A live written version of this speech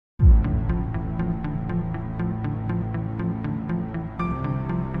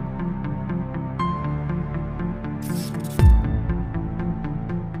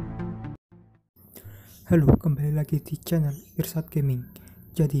Halo, kembali lagi di channel Irsat Gaming.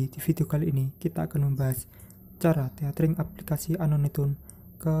 Jadi di video kali ini kita akan membahas cara tethering aplikasi Anonytun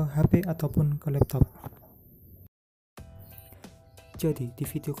ke HP ataupun ke laptop. Jadi di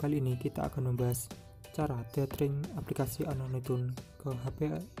video kali ini kita akan membahas cara tethering aplikasi Anonytun ke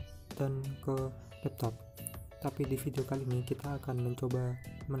HP dan ke laptop. Tapi di video kali ini kita akan mencoba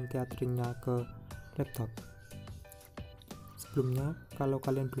mentetheringnya ke laptop. Sebelumnya, kalau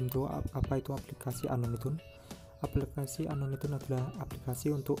kalian belum tahu apa itu aplikasi Anonytun adalah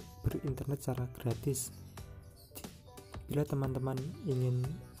aplikasi untuk berinternet secara gratis. Bila teman-teman ingin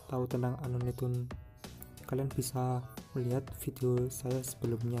tahu tentang Anonytun, kalian bisa melihat video saya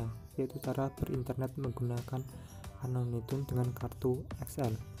sebelumnya, yaitu cara berinternet menggunakan Anonytun dengan kartu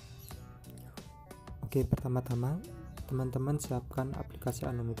XL. Oke, pertama-tama teman-teman siapkan aplikasi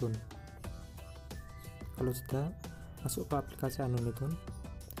Anonytun. Kalau sudah masuk ke aplikasi Anonytun,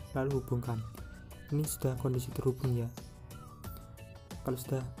 lalu hubungkan. Ini sudah kondisi terhubung ya. Kalau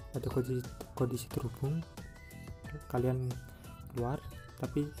sudah ada kondisi terhubung, kalian keluar,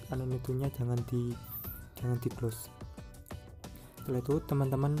 tapi Anonytunnya jangan di close. Setelah itu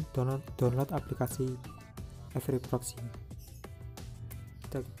teman-teman download aplikasi Every Proxy.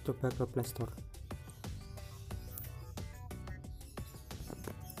 Kita coba ke Play Store.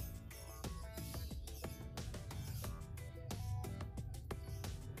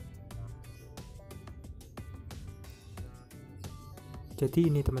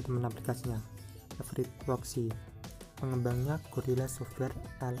 Jadi ini teman-teman aplikasinya, Every Proxy, pengembangnya Gorilla Software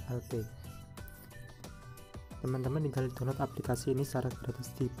LLP. Teman-teman tinggal download aplikasi ini secara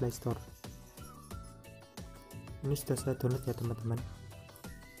gratis di Play Store. Ini sudah saya download ya teman-teman.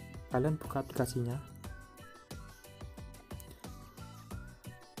 Kalian buka aplikasinya.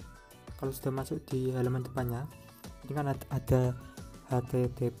 Kalau sudah masuk di halaman depannya, ini kan ada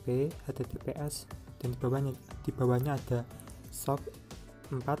HTTP, HTTPS, dan di bawahnya ada shop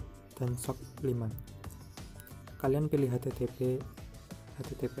 4 dan shop 5. Kalian pilih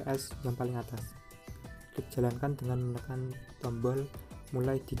HTTPS yang paling atas. Klik jalankan dengan menekan tombol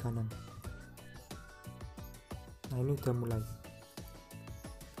mulai di kanan. Nah, ini udah mulai.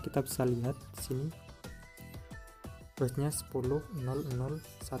 Kita bisa lihat di sini hostnya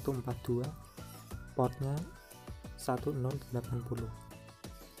 10.0.0.142, portnya 1080.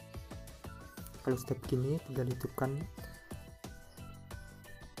 Kalau sudah begini, tinggal hidupkan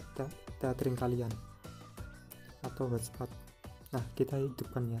tethering kalian atau hotspot. Nah, kita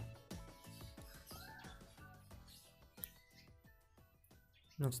hidupkan ya.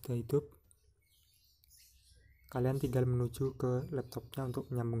 Nah, sudah hidup, kalian tinggal menuju ke laptopnya untuk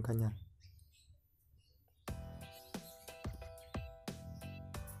menyambungkannya.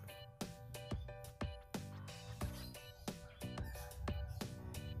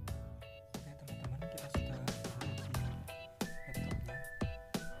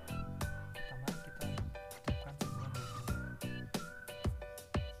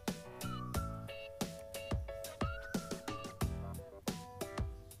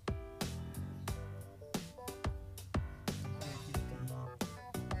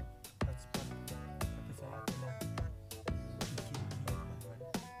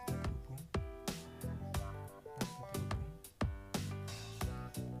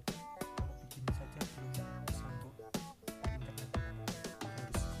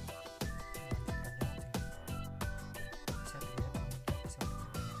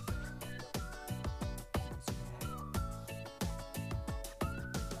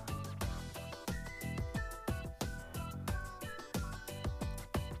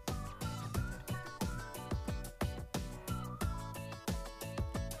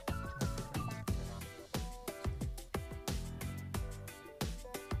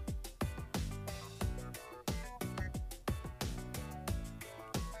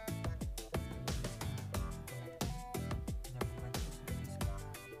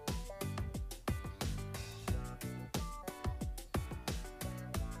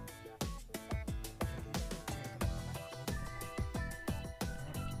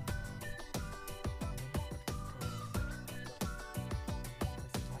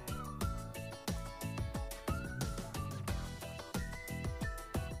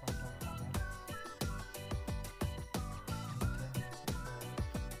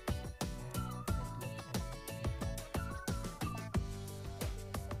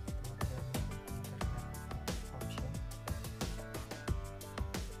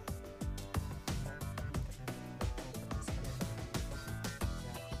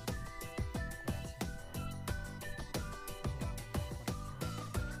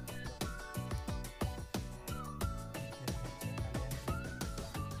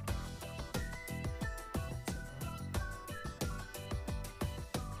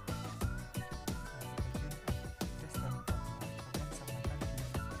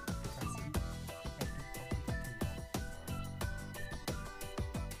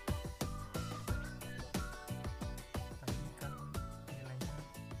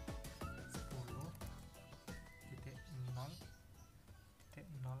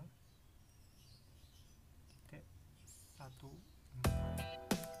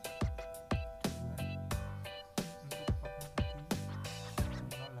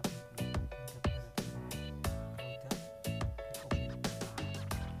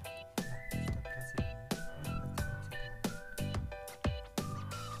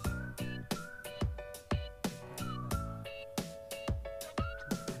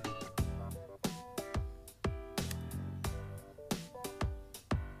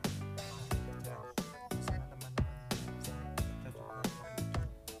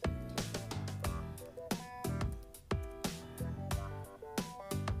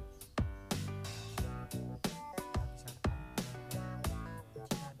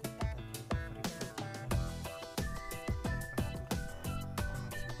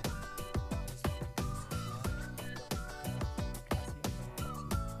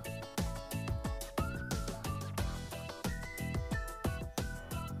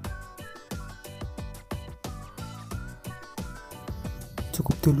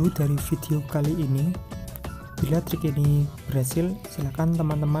 Cukup dulu dari video kali ini. Bila trik ini berhasil, silakan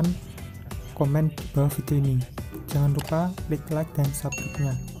teman-teman komen di bawah video ini. Jangan lupa klik like dan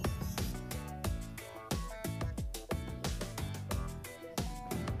subscribe-nya.